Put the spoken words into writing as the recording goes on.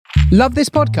Love this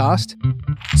podcast?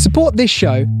 Support this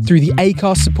show through the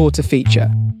Acast supporter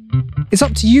feature. It's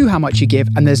up to you how much you give,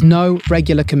 and there's no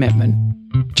regular commitment.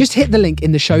 Just hit the link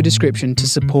in the show description to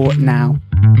support now.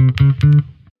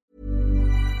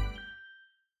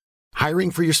 Hiring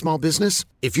for your small business?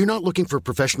 If you're not looking for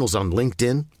professionals on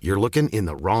LinkedIn, you're looking in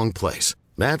the wrong place.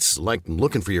 That's like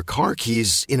looking for your car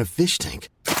keys in a fish tank.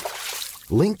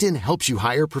 LinkedIn helps you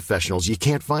hire professionals you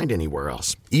can't find anywhere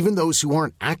else, even those who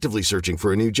aren't actively searching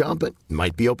for a new job but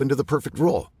might be open to the perfect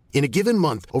role. In a given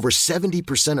month, over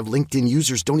 70% of LinkedIn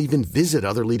users don't even visit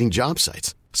other leading job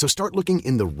sites. So start looking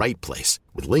in the right place.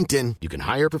 With LinkedIn, you can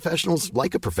hire professionals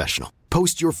like a professional.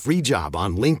 Post your free job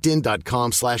on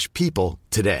linkedin.com/people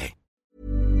today.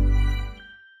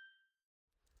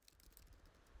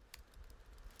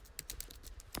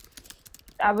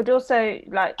 I would also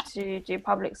like to do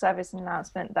public service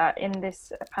announcement that in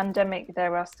this pandemic,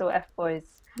 there are still Fboys.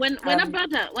 When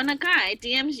a guy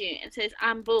DMs you and says,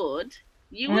 I'm bored,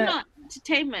 you are not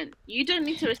entertainment. You don't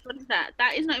need to respond to that.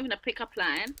 That is not even a pickup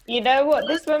line. You know what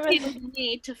this woman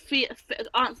need to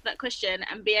answer that question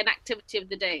and be an activity of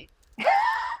the day.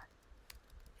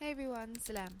 Hey everyone,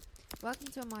 Salam. Welcome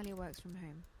to Amaliah Works From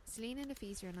Home. Celine and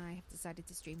Afisa and I have decided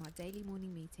to stream our daily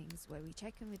morning meetings where we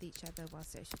check in with each other while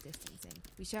social distancing.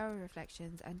 We share our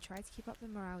reflections and try to keep up the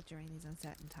morale during these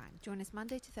uncertain times. Join us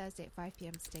Monday to Thursday at 5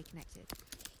 p.m. to stay connected.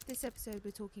 This episode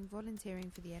we're talking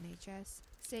volunteering for the NHS,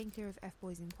 staying clear of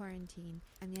Fboys in quarantine,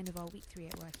 and the end of our week 3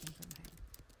 at working from home.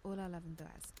 All our love and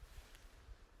du'as.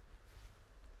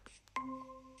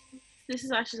 This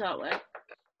is Ash's artwork.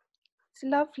 It's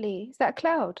lovely. Is that a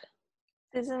cloud?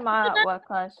 This is my artwork,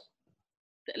 guys.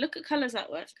 Look at Colour's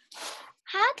artwork.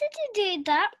 How did you do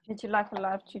that? Did you like a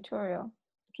live tutorial?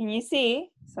 Can you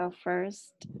see? So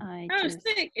first, I just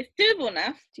sick. It's doable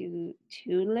now. do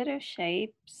 2 little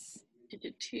shapes. You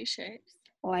did 2 shapes.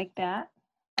 Like that.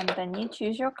 And then you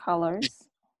choose your colors.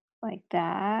 Like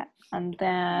that. And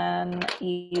then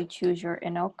you choose your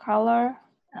inner color.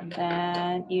 And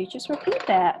then you just repeat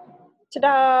that.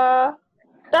 Ta-da!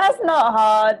 That's not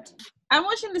hard. I'm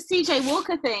watching the CJ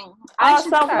Walker thing.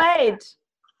 Self-made.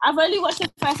 I've only watched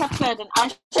the first episode and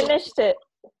I Finished it.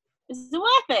 Is it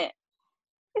worth it?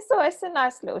 It's a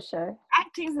nice little show.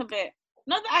 Acting's a bit.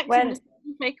 Not the acting, there's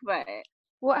something fake about it.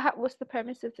 What's the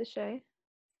premise of the show?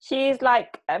 She's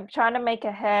like trying to make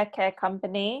a hair care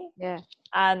company. Yeah.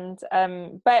 And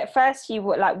but at first she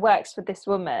works for this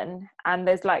woman, and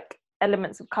there's like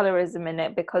elements of colorism in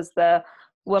it because the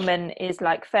woman is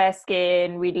like fair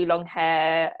skin, really long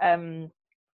hair,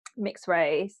 mixed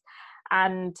race,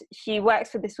 and she works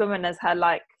for this woman as her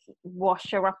like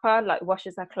washer-upper, like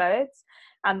washes her clothes.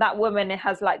 And that woman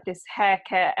has like this hair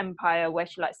care empire where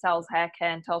she like sells hair care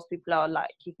and tells people, oh,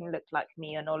 like you can look like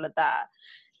me and all of that.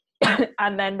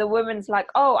 And then the woman's like,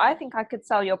 oh, I think I could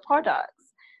sell your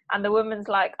products. And the woman's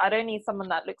like, I don't need someone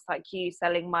that looks like you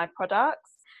selling my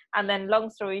products. And then long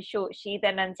story short, she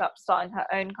then ends up starting her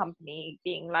own company,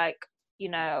 being like, you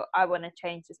know, I want to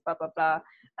change this, blah, blah, blah,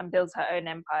 and builds her own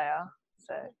empire.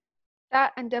 So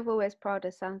that and Devil Wears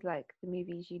Prada sounds like the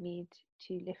movies you need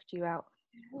to lift you out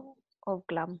of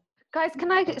glum. Guys,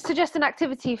 can I suggest an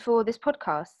activity for this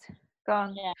podcast? go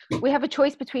on. Yeah. We have a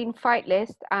choice between Fight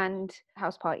List and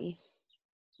House Party.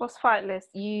 What's Fight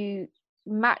List? You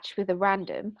match with a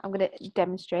random. I'm going to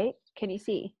demonstrate. Can you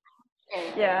see?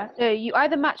 Yeah. So you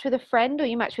either match with a friend or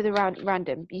you match with a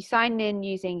random. You sign in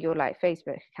using your like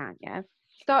Facebook account, yeah?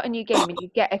 Start a new game and you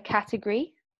get a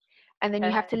category, and then you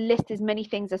have to list as many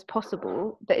things as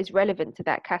possible that is relevant to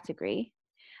that category.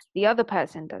 The other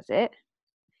person does it.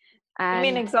 Give me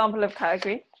an example of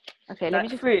category. Okay, like let me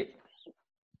just... fruit.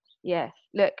 Yeah,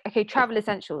 look. Okay, travel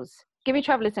essentials. Give me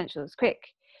travel essentials, quick.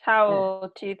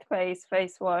 Towel, toothpaste,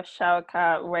 face wash, shower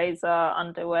cap, razor,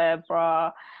 underwear,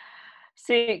 bra,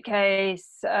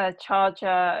 suitcase,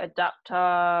 charger,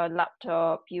 adapter,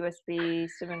 laptop, USB,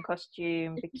 swimming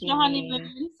costume,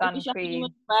 bikini, sun cream,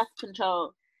 birth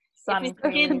control. sun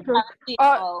cream.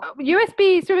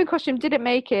 USB swimming costume didn't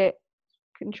make it.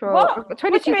 Control. What?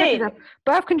 22 seconds.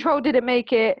 Birth control didn't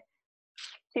make it.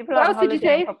 People What are else did you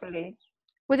holidaying say? properly.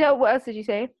 What else did you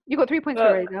say? You got 3 points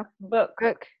for it now. Book,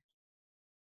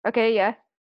 Okay, yeah.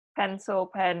 pencil,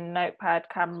 pen, notepad,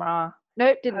 camera,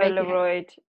 Nope, didn't make it. Polaroid.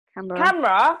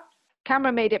 Camera.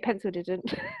 Camera made it. Pencil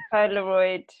didn't.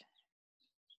 Polaroid.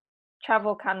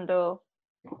 Travel candle.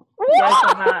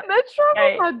 What? Hat, The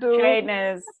travel candle.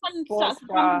 Trainers. Sports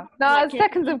bra. No,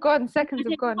 seconds have gone. Seconds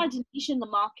have gone. Imagination in the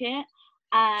market.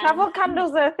 Travel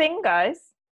candles are a thing, guys.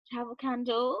 Travel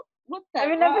candle. What the? Have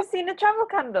you never seen a travel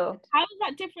candle? How is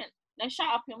that different? No, shut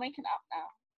up. You're making it up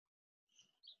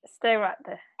now. Stay right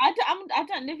there. I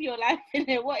don't live your life in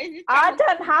it. What is it? I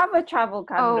don't have a travel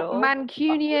candle. Oh,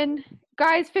 Mancunian.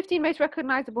 Guys, 15 most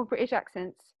recognisable British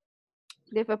accents.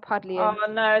 Liverpudlian.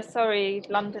 Oh no, sorry,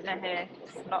 Londoner here.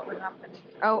 It's not going to happen.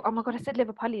 Oh my god, I said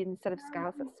Liverpudlian instead of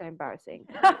Scouse. That's so embarrassing.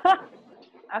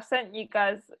 I've sent you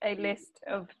guys a list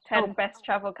of 10 best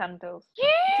travel candles.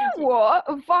 What?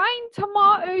 A vine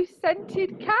tomato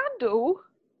scented candle?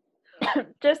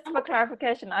 Just for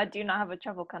clarification, I do not have a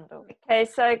travel candle. Okay,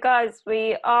 so guys,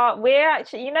 we're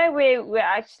actually, we're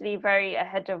actually very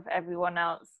ahead of everyone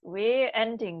else. We're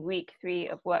ending week 3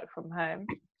 of work from home.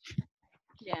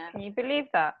 Yeah. Can you believe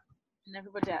that? And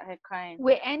everybody out here crying.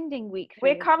 We're ending week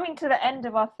 3. We're coming to the end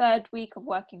of our 3rd week of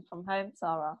working from home,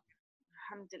 Sarah.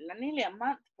 Alhamdulillah, nearly a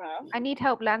month, bro. I need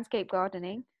help landscape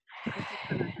gardening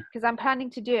because I'm planning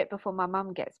to do it before my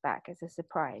mum gets back as a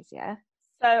surprise, yeah?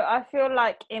 So I feel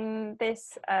like in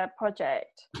this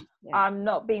project, I'm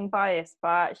not being biased, but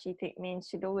I actually think me and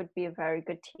Sheila would be a very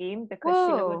good team because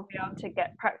Sheila would be able to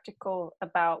get practical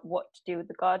about what to do with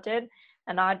the garden,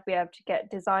 and I'd be able to get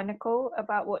designical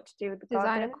about what to do with the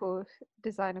garden.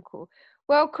 Designical.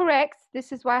 Well, correct.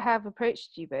 This is why I have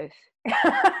approached you both.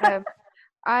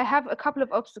 I have a couple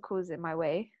of obstacles in my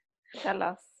way. Tell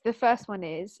us. The first one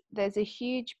is there's a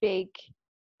huge big,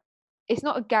 it's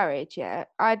not a garage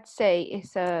yet. I'd say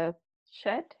it's a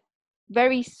shed,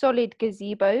 very solid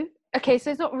gazebo. Okay, so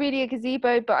it's not really a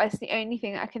gazebo, but it's the only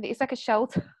thing I can think. It's like a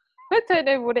shelter. I don't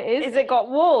know what it is. Is it got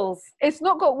walls? It's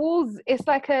not got walls. It's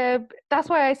like that's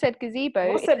why I said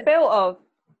gazebo. What's it built of?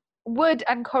 Wood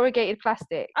and corrugated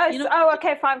plastic.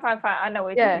 Okay, fine. I know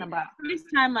what you're talking about. Please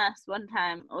time us one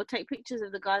time or take pictures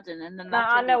of the garden and then. No,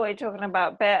 I know what you're talking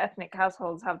about. Bare ethnic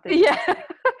households have this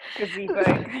gazebo.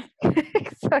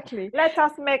 Exactly. Let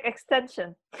us make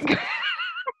extension.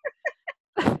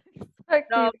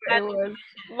 No,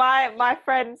 my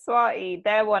friend Swati,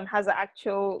 their one has an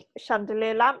actual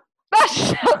chandelier lamp.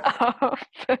 Shut up.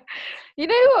 You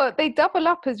know what? They double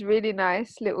up as really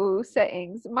nice little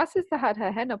settings. My sister had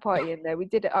her henna party in there. We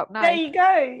did it up nice. There you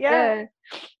go. Yeah.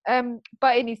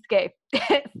 But it needs to go.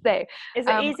 So, is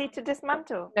it easy to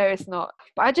dismantle? No, it's not.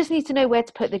 But I just need to know where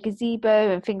to put the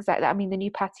gazebo and things like that. I mean, the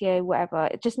new patio, whatever.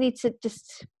 It just needs to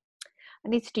I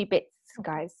need to do bits,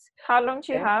 guys. How long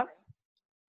do you have?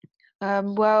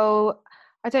 Well,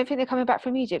 I don't think they're coming back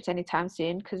from Egypt anytime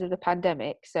soon because of the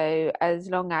pandemic. So as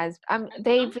long as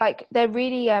they're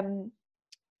really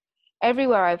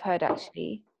everywhere I've heard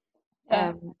actually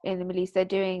in the Middle East, they're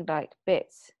doing like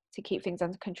bits to keep things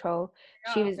under control.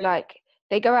 She was like,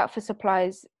 they go out for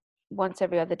supplies once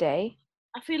every other day.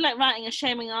 I feel like writing a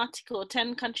shaming article.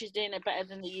 10 countries doing it better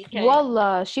than the UK.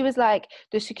 Wallah, she was like,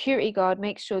 the security guard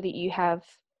makes sure that you have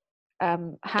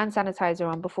hand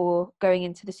sanitizer on before going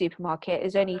into the supermarket.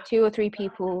 There's only 2 or 3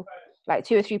 people, like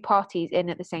 2 or 3 parties in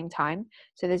at the same time,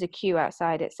 so there's a queue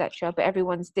outside, etc., but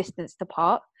everyone's distanced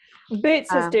apart.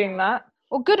 Boots is doing that.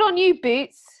 Well, good on you,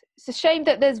 Boots. It's a shame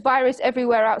that there's virus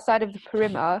everywhere outside of the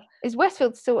perimeter. Is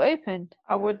Westfield still open?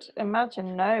 I would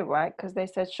imagine no, right? Because they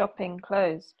said shopping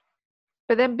closed.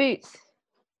 But then Boots.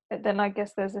 But then I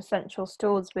guess there's essential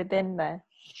stores within there.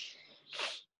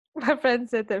 My friend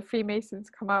said that Freemasons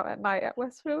come out at night at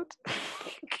Westfield.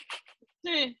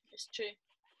 It's true.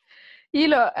 You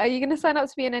lot, are you going to sign up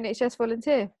to be an NHS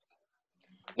volunteer?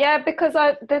 Yeah, because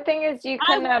the thing is, you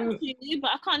can. I want to,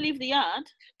 but I can't leave the yard.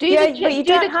 But you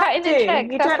don't have to.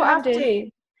 You don't have to.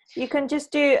 You can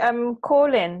just do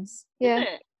call-ins. Yeah.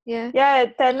 Yeah,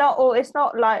 they're not all. It's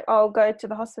not like go to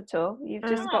the hospital. You've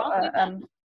just got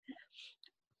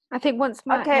I think once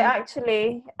Matt... Okay,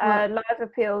 actually, live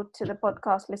appeal to the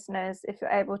podcast listeners. If you're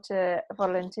able to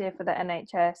volunteer for the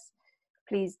NHS,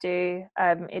 please do.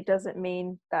 It doesn't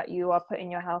mean that you are putting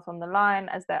your health on the line,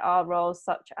 as there are roles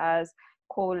such as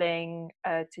calling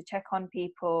to check on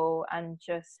people and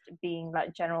just being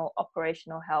like general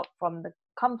operational help from the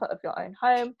comfort of your own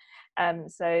home.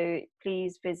 So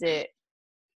please visit.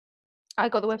 I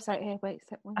got the website here. Wait a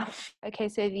second. Okay,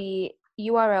 so the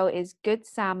URL is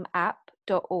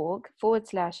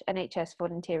goodsamapp.org/NHS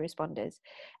volunteer responders.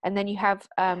 And then you have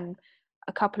a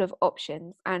couple of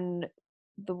options. And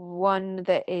the one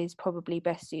that is probably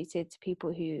best suited to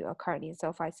people who are currently in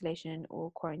self-isolation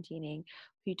or quarantining,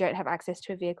 who don't have access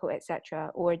to a vehicle,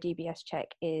 etc., or a DBS check,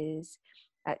 is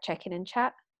check-in and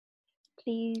chat.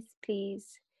 Please,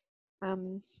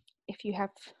 if you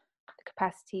have the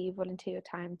capacity, volunteer your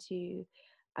time to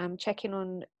check in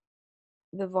on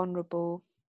the vulnerable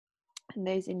and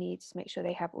those in need, to make sure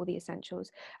they have all the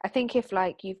essentials. I think if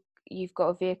like you've got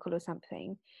a vehicle or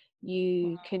something,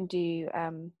 you can do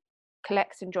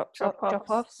collects and drop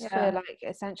offs for like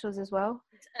essentials as well.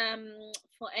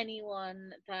 For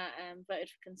anyone that voted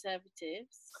for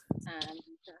Conservatives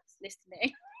that's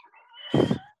listening,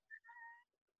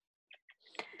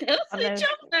 they'll switch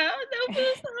off now. They'll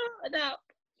feel so hotted up.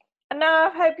 No, I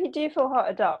hope you do feel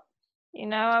hotted up. You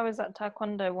know, I was at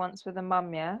Taekwondo once with a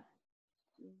mum, yeah?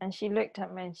 And she looked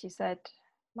at me and she said,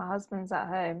 my husband's at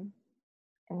home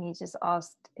and he just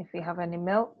asked if we have any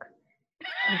milk.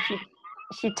 And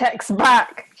she texts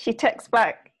back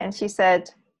and she said,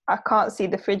 I can't see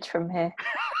the fridge from here.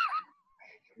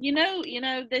 You know,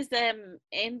 there's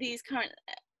in these current,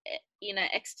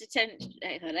 existential,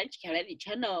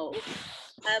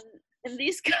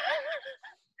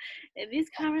 in these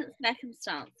current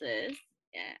circumstances,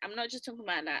 I'm not just talking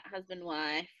about that husband,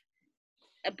 wife,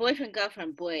 a boyfriend,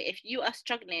 girlfriend, boy. If you are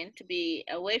struggling to be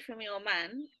away from your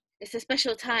man, it's a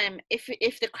special time. If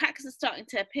the cracks are starting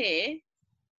to appear,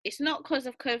 it's not because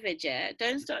of COVID, yeah?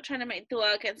 Don't start trying to make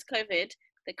dua against COVID.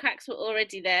 The cracks were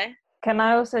already there. Can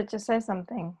I also just say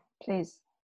something, please?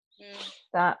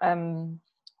 That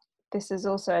this is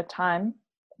also a time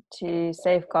to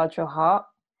safeguard your heart.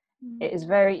 It is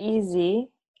very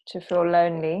easy to feel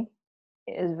lonely.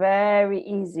 It is very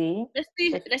easy. Let's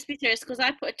be serious, because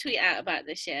I put a tweet out about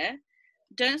this, yeah?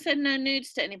 Don't send no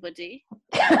nudes to anybody.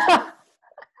 Yeah,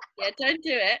 don't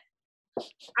do it.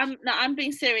 I'm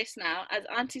being serious now. As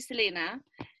Auntie Selena,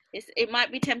 it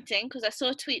might be tempting, because I saw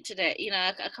a tweet today,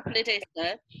 a couple of days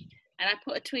ago, and I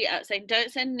put a tweet out saying,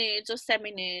 don't send nudes or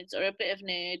semi-nudes or a bit of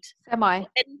nude. Or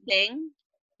anything,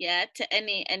 to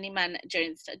any man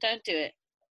during this time. Don't do it.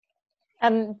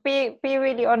 And be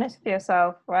really honest with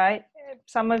yourself, right?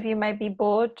 Some of you may be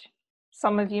bored.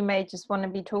 Some of you may just want to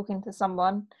be talking to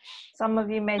someone. Some of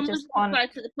you may just want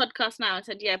to the podcast now and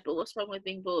said, yeah, but what's wrong with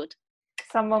being bored?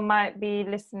 Someone might be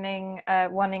listening,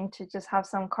 wanting to just have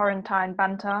some quarantine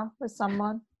banter with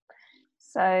someone.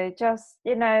 So just,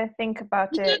 think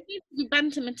about it. You don't need to be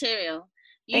banter material.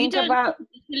 You Think don't about need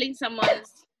to be filling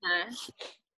someone's...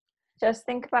 Just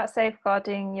think about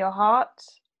safeguarding your heart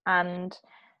and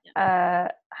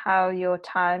how your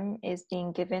time is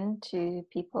being given to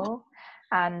people.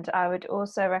 And I would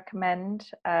also recommend,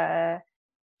 I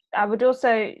would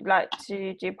also like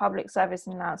to do public service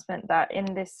announcement that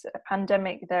in this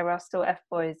pandemic, there are still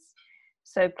Fboys.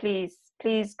 So please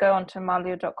go on to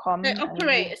amalia.com. They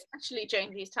operate, especially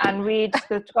during these times. And read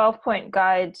the 12-point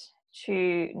guide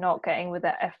to not getting with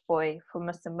an Fboy for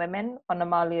Muslim women on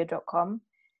amalia.com.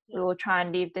 We will try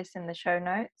and leave this in the show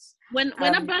notes. When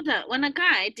a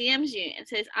guy DMs you and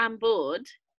says, I'm bored,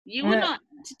 you are not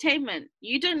entertainment.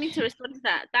 You don't need to respond to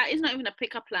that. That is not even a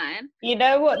pickup line. You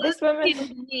know what? This woman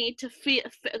need to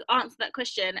answer that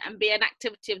question and be an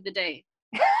activity of the day.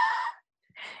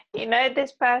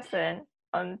 This person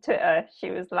on Twitter, she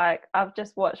was like, I've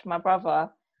just watched my brother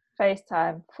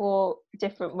FaceTime 4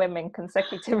 different women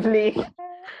consecutively.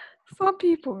 Some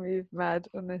people move mad,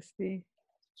 honestly.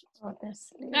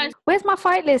 Guys, where's my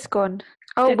fight list gone?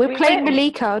 Oh, we're playing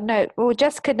Malika. No, well,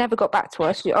 Jessica never got back to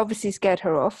us. We obviously scared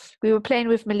her off. We were playing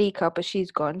with Malika, but she's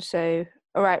gone. So,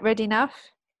 all right, ready enough?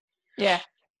 Yeah.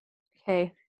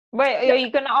 Okay. Wait, are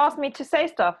you going to ask me to say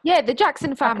stuff? Yeah, the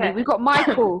Jackson family. Okay. We've got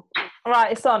Michael.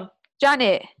 Right, it's on.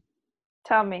 Janet.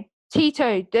 Tell me.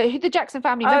 Tito. The Jackson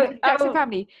family. Remember the Jackson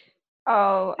family?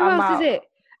 Oh, who else is it?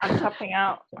 I'm tapping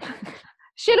out.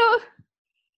 Shiloh,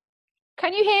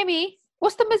 can you hear me?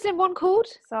 What's the Muslim one called?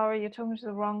 Sorry, you're talking to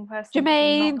the wrong person.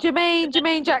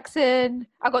 Jermaine Jackson.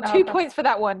 I got 2 points for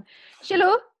that one.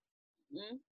 Shiloh,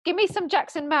 give me some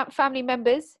Jackson family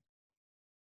members.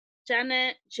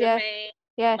 Janet, Jermaine,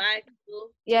 Michael,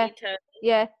 Tito.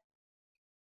 Yeah.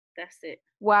 That's it.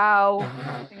 Wow.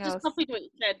 Just copied what you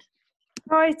said.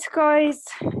 Right, guys.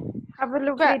 Have a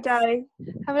lovely day.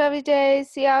 Have a lovely day.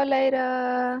 See y'all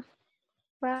later.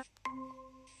 Bye.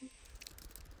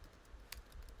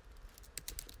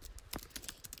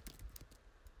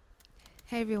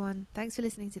 Hey everyone, thanks for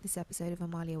listening to this episode of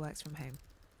Amalia Works From Home.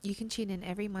 You can tune in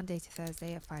every Monday to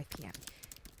Thursday at 5 p.m.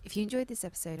 If you enjoyed this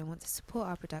episode and want to support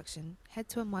our production, head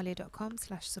to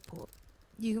amalia.com/support.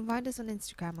 You can find us on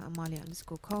Instagram at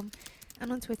amalia_com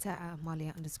and on Twitter at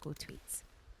amalia_tweets.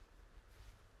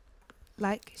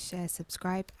 Like, share,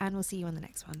 subscribe, and we'll see you on the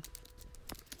next one.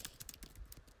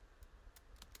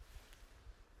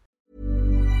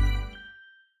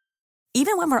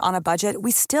 Even when we're on a budget,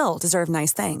 we still deserve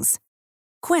nice things.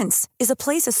 Quince is a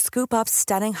place to scoop up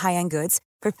stunning high-end goods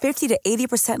for 50 to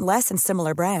 80% less than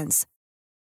similar brands.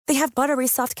 They have buttery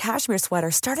soft cashmere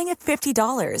sweaters starting at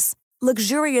 $50,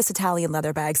 luxurious Italian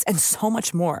leather bags, and so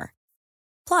much more.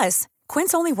 Plus,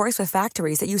 Quince only works with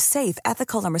factories that use safe,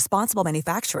 ethical, and responsible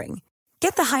manufacturing.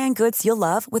 Get the high-end goods you'll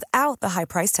love without the high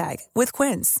price tag with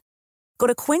Quince. Go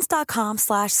to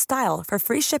quince.com/style for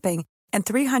free shipping and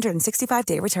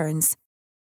 365-day returns.